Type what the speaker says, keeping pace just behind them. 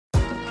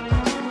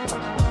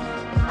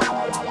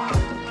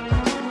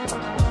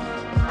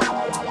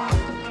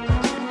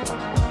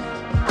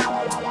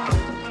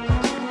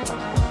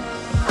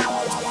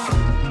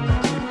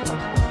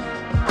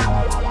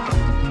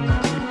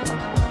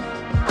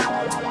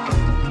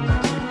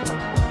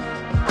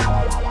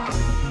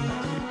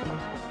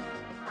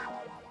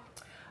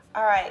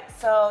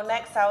So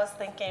next I was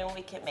thinking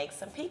we could make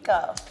some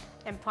pico.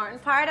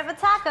 Important part of a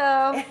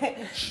taco.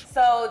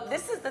 So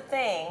this is the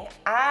thing.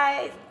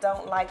 I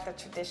don't like the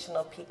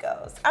traditional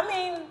picos. I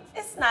mean,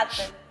 it's not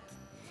that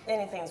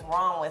anything's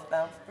wrong with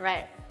them.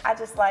 Right. I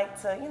just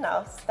like to, you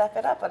know, step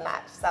it up a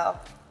notch. So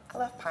I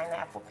love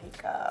pineapple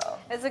pico.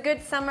 It's a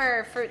good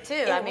summer fruit too.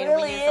 It I mean,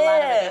 really we use a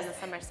lot of it is. in the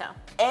summer, so.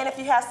 And if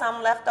you have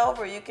some left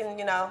over, you can,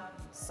 you know,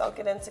 soak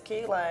it in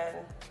tequila and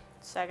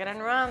Suck it in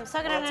rum,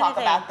 suck it in we'll talk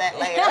anything. about that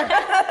later.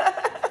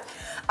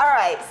 All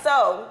right,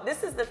 so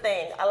this is the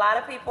thing. A lot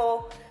of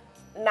people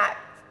not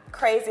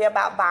crazy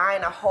about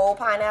buying a whole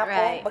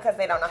pineapple because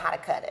they don't know how to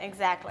cut it.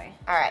 Exactly.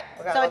 All right,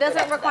 we're gonna So it go through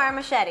doesn't that require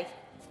a today. machete.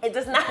 It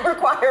does not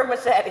require a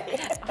machete.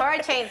 Or a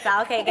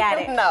chainsaw. Okay, got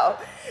it. No,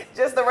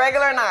 just a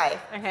regular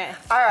knife. Okay.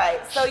 All right,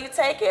 so you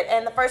take it,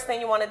 and the first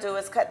thing you want to do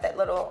is cut that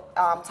little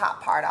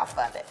top part off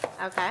of it.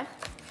 Okay.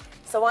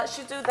 So once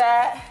you do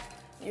that,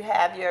 you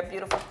have your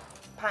beautiful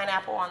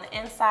pineapple on the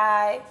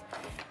inside.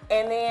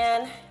 And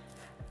then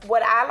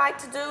what I like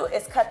to do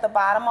is cut the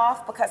bottom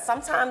off, because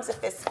sometimes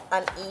if it's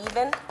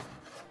uneven,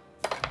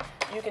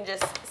 you can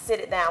just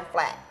sit it down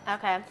flat.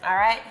 Okay. All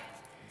right?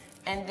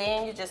 And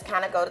then you just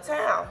kind of go to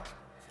town.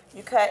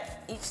 You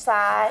cut each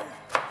side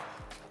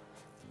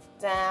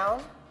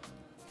down.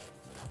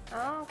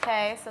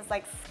 Okay, so it's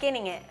like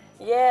skinning it.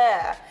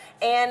 Yeah,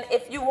 and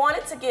if you want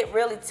it to get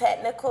really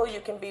technical, you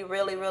can be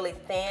really, really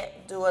thin,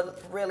 do a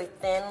really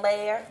thin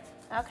layer.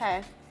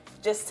 Okay.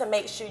 Just to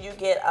make sure you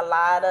get a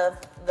lot of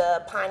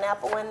the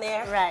pineapple in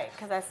there. Right,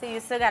 because I see you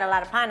still got a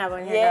lot of pineapple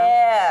in here.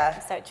 Yeah.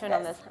 Though. Start chewing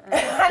on this.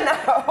 I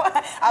know.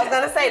 I was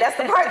gonna say that's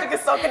the part you can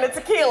soak in the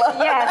tequila.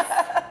 Yes.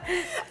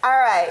 All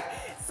right.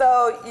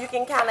 So you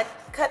can kind of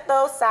cut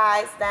those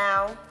sides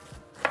down.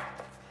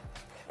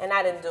 And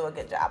I didn't do a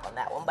good job on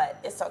that one, but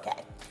it's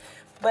okay.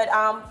 But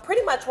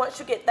pretty much once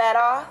you get that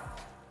off,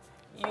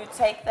 you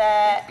take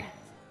that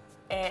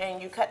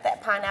and you cut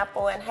that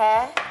pineapple in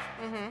half.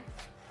 Mm-hmm.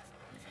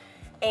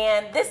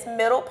 And this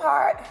middle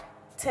part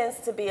tends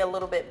to be a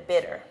little bit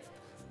bitter.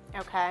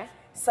 Okay.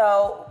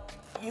 So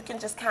you can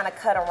just kind of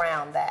cut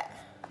around that.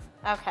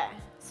 Okay.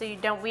 So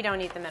we don't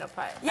need the middle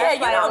part. Yeah, That's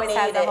you why don't it always need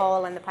has it. a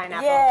hole in the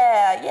pineapple.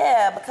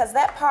 Yeah, because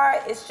that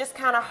part is just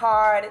kind of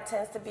hard. It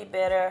tends to be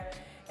bitter.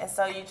 And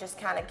so you just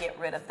kind of get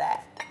rid of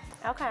that.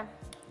 Okay.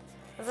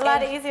 It's a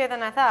lot easier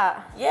than I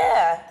thought.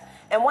 Yeah.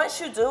 And once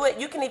you do it,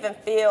 you can even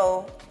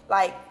feel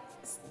like,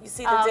 you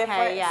see the difference?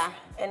 Okay, yeah.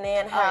 And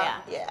then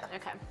how, yeah.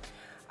 Okay.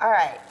 All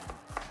right.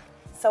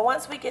 So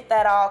once we get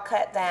that all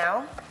cut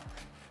down,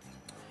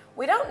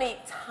 we don't need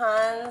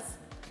tons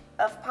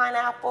of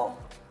pineapple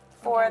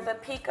for the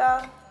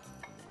pico.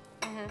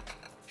 Mm-hmm.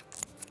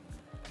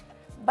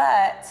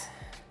 But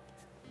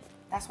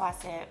that's why I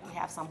said we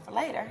have some for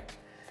later.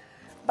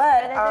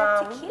 But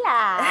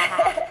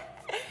tequila.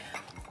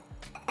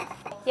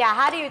 Yeah,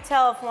 how do you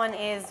tell if one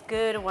is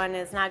good or one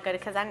is not good?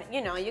 Because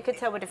you could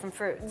tell with different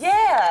fruits.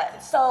 Yeah,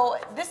 so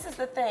this is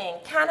the thing.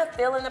 Kind of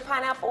feeling the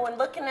pineapple and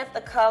looking at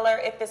the color.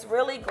 If it's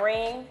really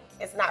green,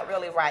 it's not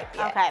really ripe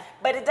yet. Okay.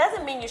 But it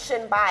doesn't mean you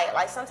shouldn't buy it.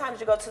 Like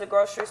sometimes you go to the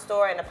grocery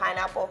store and the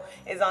pineapple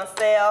is on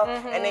sale,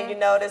 and then you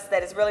notice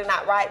that it's really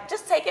not ripe.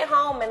 Just take it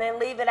home and then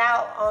leave it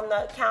out on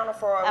the counter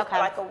for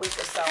like a week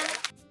or so.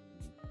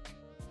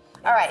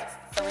 All right,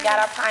 so we got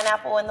our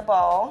pineapple in the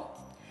bowl.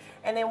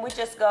 And then we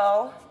just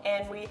go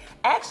and we,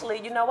 actually,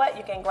 you know what?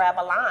 You can grab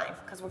a lime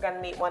because we're gonna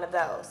need one of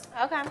those.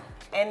 Okay.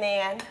 And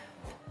then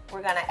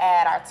we're gonna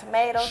add our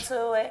tomato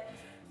to it.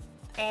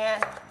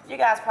 And you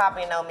guys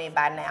probably know me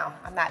by now.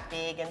 I'm not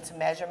big into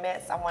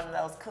measurements. I'm one of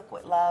those cook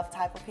with love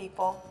type of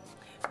people.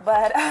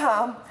 But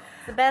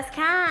the best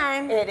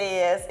kind. It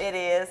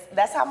is.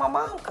 That's how my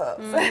mom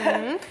cooks.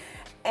 Mm-hmm.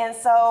 And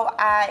so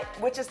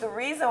which is the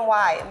reason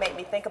why it made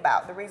me think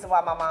about, the reason why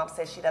my mom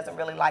says she doesn't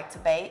really like to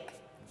bake,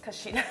 because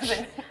she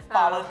doesn't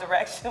follow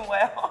direction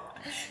well.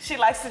 She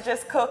likes to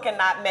just cook and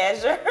not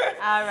measure.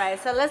 All right,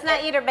 so let's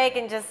not eat her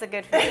bacon, just the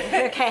good food,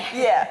 okay?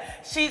 Yeah,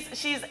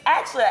 she's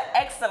actually an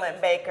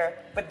excellent baker,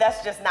 but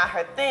that's just not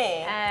her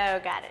thing. Oh,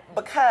 got it.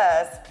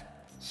 Because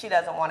she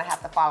doesn't want to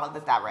have to follow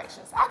the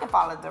directions. I can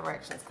follow the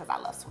directions because I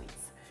love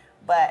sweets.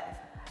 But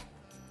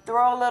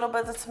throw a little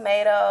bit of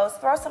tomatoes,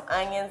 throw some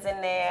onions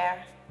in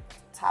there,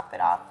 top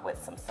it off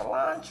with some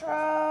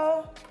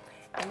cilantro,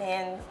 and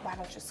then why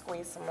don't you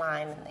squeeze some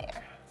lime in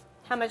there?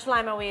 How much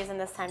lime are we using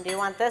this time? Do you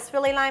want this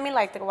really limey,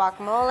 like the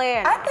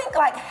guacamole? Or no? I think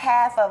like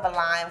half of a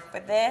lime for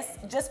this,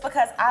 just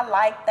because I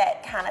like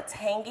that kind of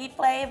tangy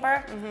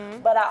flavor,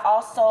 but I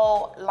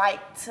also like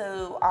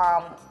to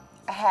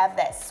have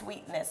that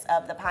sweetness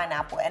of the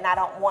pineapple, and I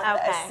don't want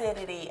the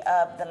acidity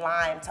of the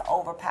lime to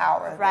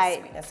overpower the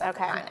sweetness of the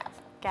pineapple.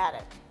 Got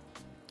it.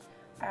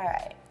 All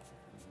right.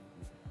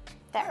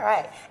 All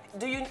right.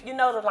 Do you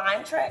know the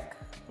lime trick?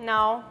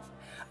 No.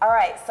 All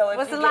right, so if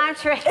what's you the lime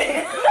trick? You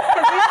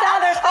saw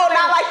there's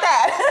not like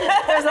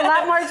that. There's a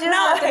lot more juice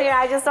left in here.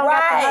 I just don't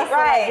got the muscle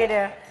like you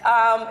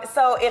do.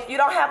 So if you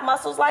don't have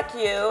muscles like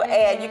you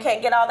and you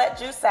can't get all that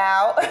juice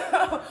out,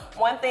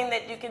 one thing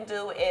that you can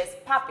do is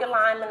pop your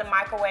lime in the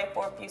microwave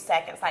for a few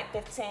seconds, like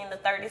 15 to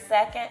 30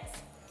 seconds.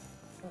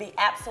 be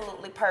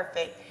absolutely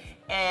perfect.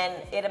 And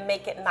it'll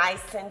make it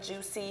nice and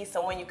juicy.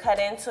 So when you cut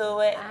into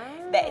it,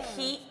 that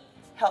heat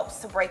helps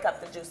to break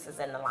up the juices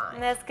in the lime.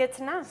 That's good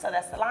to know. So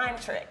that's the lime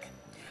trick.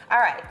 All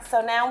right,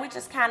 so now we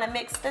just kind of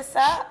mix this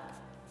up.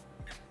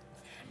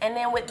 And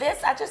then with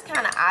this, I just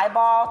kind of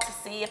eyeball to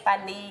see if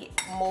I need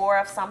more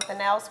of something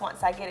else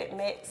once I get it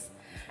mixed.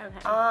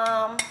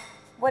 Okay.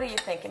 What are you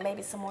thinking?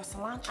 Maybe some more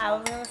cilantro? I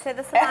was gonna say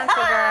the cilantro,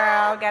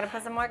 girl. Gotta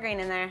put some more green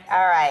in there.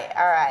 All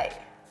right.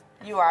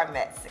 You are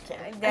Mexican.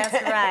 That's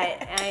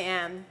right, I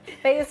am.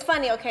 But it's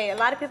funny, okay, a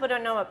lot of people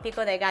don't know what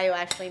Pico de Gallo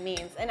actually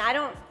means. And I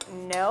don't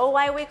know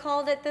why we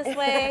called it this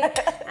way.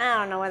 I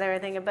don't know what they were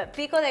thinking, but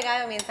Pico de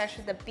Gallo means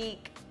actually the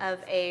beak of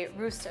a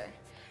rooster.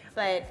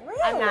 But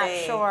I'm not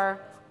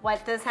sure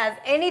what this has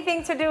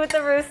anything to do with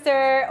the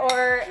rooster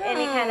or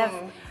any kind of,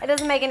 it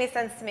doesn't make any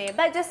sense to me.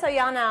 But just so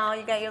y'all know,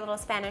 you got your little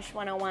Spanish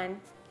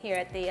 101 here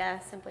at the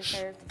Simply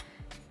Served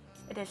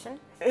edition.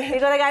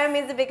 Pico de Gallo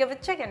means the beak of a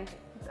chicken.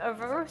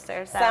 Of a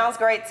rooster. So. Sounds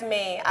great to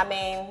me. I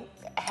mean,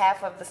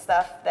 half of the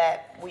stuff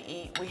that we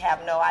eat, we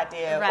have no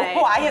idea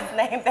why it's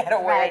named that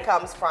or where it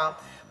comes from,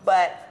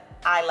 but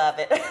I love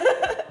it.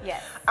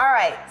 Yes. All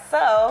right,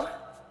 so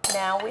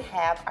now we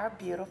have our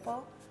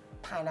beautiful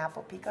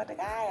pineapple pico de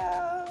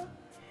gallo.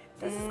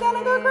 This is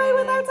gonna go great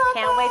with our tacos.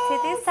 Can't wait to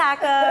these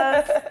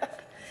tacos.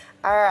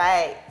 All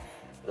right,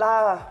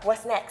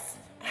 what's next?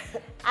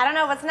 I don't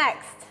know what's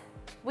next.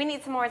 We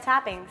need some more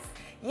toppings.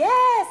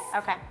 Yes.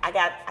 Okay. I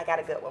got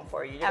a good one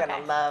for you. You're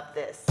gonna love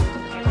this.